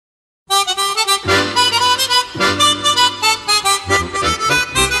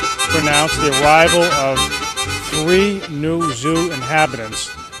announce the arrival of 3 new zoo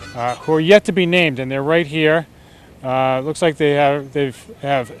inhabitants who are yet to be named, and they're right here. Looks like they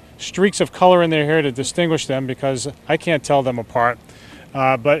have streaks of color in their hair to distinguish them because I can't tell them apart.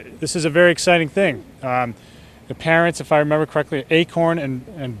 But this is a very exciting thing. The parents, if I remember correctly, Acorn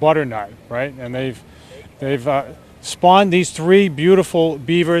and Butternut, right? And they've spawned these 3 beautiful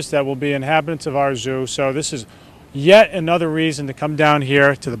beavers that will be inhabitants of our zoo. So this is yet another reason to come down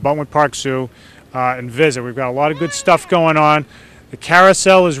here to the Buttonwood Park Zoo and visit. We've got a lot of good stuff going on. The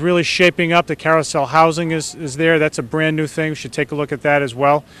carousel is really shaping up. The carousel housing is there. That's a brand new thing. We should take a look at that as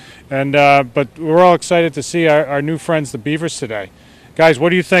well. And but we're all excited to see our new friends, the beavers, today. Guys, what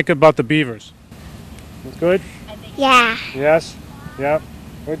do you think about the beavers? Good? Yeah. Yes? Yeah.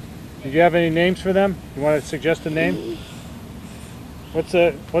 Do you have any names for them? You want to suggest a name? What's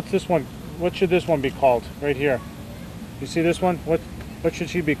this one? What should this one be called? Right here. You see this one? What should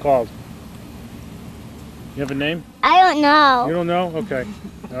she be called? You have a name? I don't know. You don't know? Okay.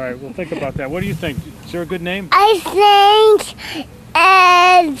 All right, we'll think about that. What do you think? Is there a good name? I think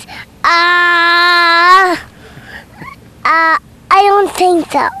it's I don't think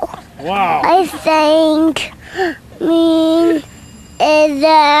so. Wow. I think his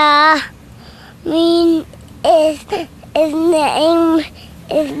name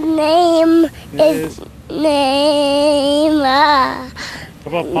is How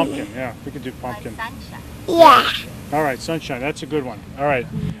about pumpkin? Yeah, we could do pumpkin. Sunshine. Yeah. All right, Sunshine. That's a good one. All right.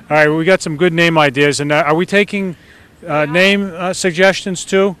 All right, we got some good name ideas. And are we taking name suggestions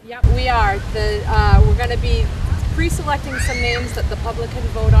too? Yep, we are. We're going to be pre-selecting some names that the public can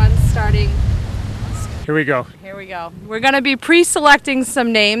vote on starting. Here we go. Here we go. We're going to be pre-selecting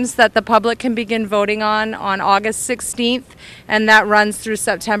some names that the public can begin voting on August 16th, and that runs through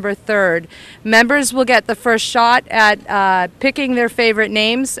September 3rd. Members will get the first shot at picking their favorite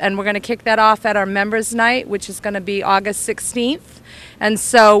names, and we're going to kick that off at our members' night, which is going to be August 16th. And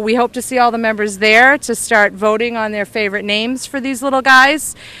so we hope to see all the members there to start voting on their favorite names for these little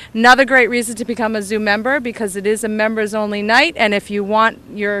guys. Another great reason to become a zoo member, because it is a members only night, and if you want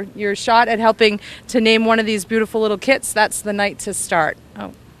your shot at helping to name one of these beautiful little kits, that's the night to start.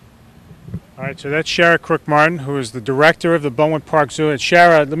 Oh. All right, so that's Shara Crook-Martin, who is the director of the Buttonwood Park Zoo. And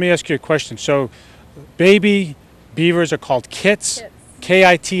Shara, let me ask you a question. So baby beavers are called kits?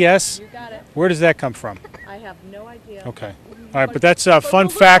 K-I-T-S? You got it. Where does that come from? I have no idea. Okay. All right, but that's a fun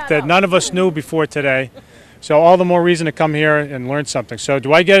fact that none of us knew before today. So all the more reason to come here and learn something. So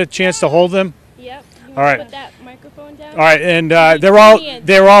do I get a chance to hold them? Yep. You all right. put that microphone down? All right, and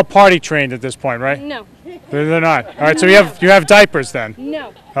they're all potty trained at this point, right? No. They're not. All right, so you have diapers then?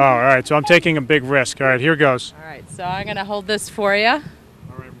 No. Oh, all right. So I'm taking a big risk. All right, here goes. All right, so I'm going to hold this for you. All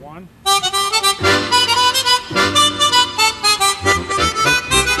right, 1.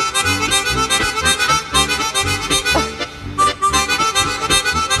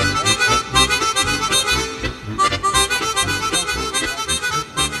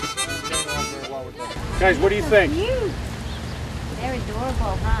 Guys, what do you think? They're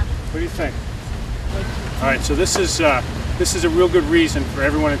adorable, huh? What do you think? All right, so this is a real good reason for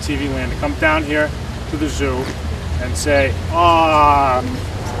everyone in TV land to come down here to the zoo and say, "Aww."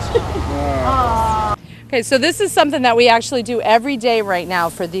 Okay, so this is something that we actually do every day right now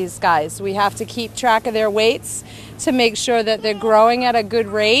for these guys. We have to keep track of their weights to make sure that they're growing at a good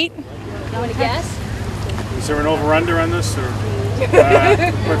rate. You want to guess? Is there an over/under on this, or?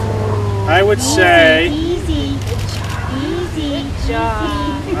 I would say. Easy.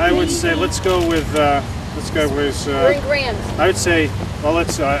 I would say let's go with. We're in grams. I would say. Well,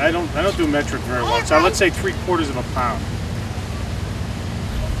 let's. I don't do metric very well, so let's say 3/4 of a pound.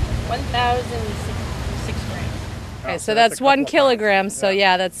 1,006 grams. Okay, so that's 1 kilogram. So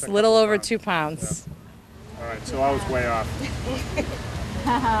yeah, that's a little over 2 pounds. All right, so I was way off.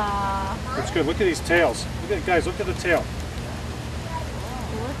 That's good. Look at these tails. Guys, look at the tail.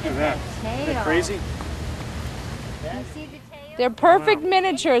 Look at that. Isn't that crazy? They're perfect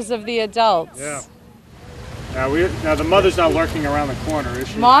miniatures of the adults. Yeah. Now the mother's not lurking around the corner, is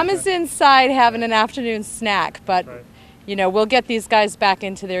she? Mom is inside having an afternoon snack, but Right. you know, we'll get these guys back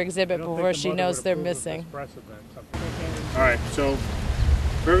into their exhibit before she knows they're missing. All right, so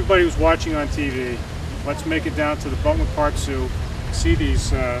for everybody who's watching on TV, let's make it down to the Buttonwood Park Zoo. See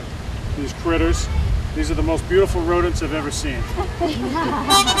these critters. These are the most beautiful rodents I've ever seen. All right.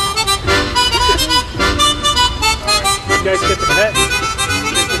 You guys get the pet?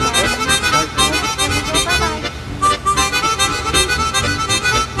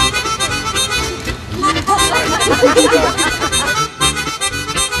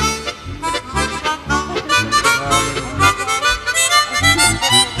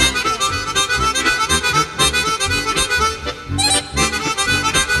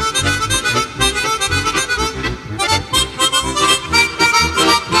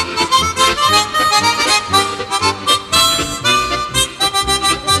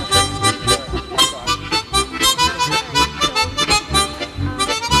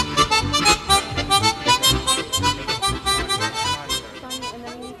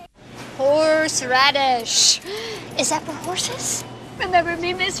 horseradish. Is that for horses? Remember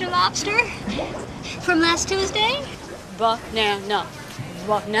me, Mr. Lobster? From last Tuesday? Banana.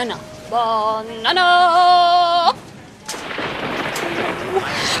 Banana. Banana.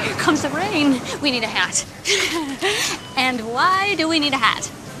 Here comes the rain. We need a hat. And why do we need a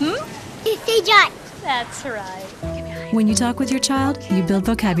hat? They got. That's right. When you talk with your child, you build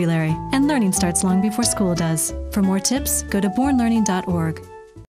vocabulary, and learning starts long before school does. For more tips, go to bornlearning.org.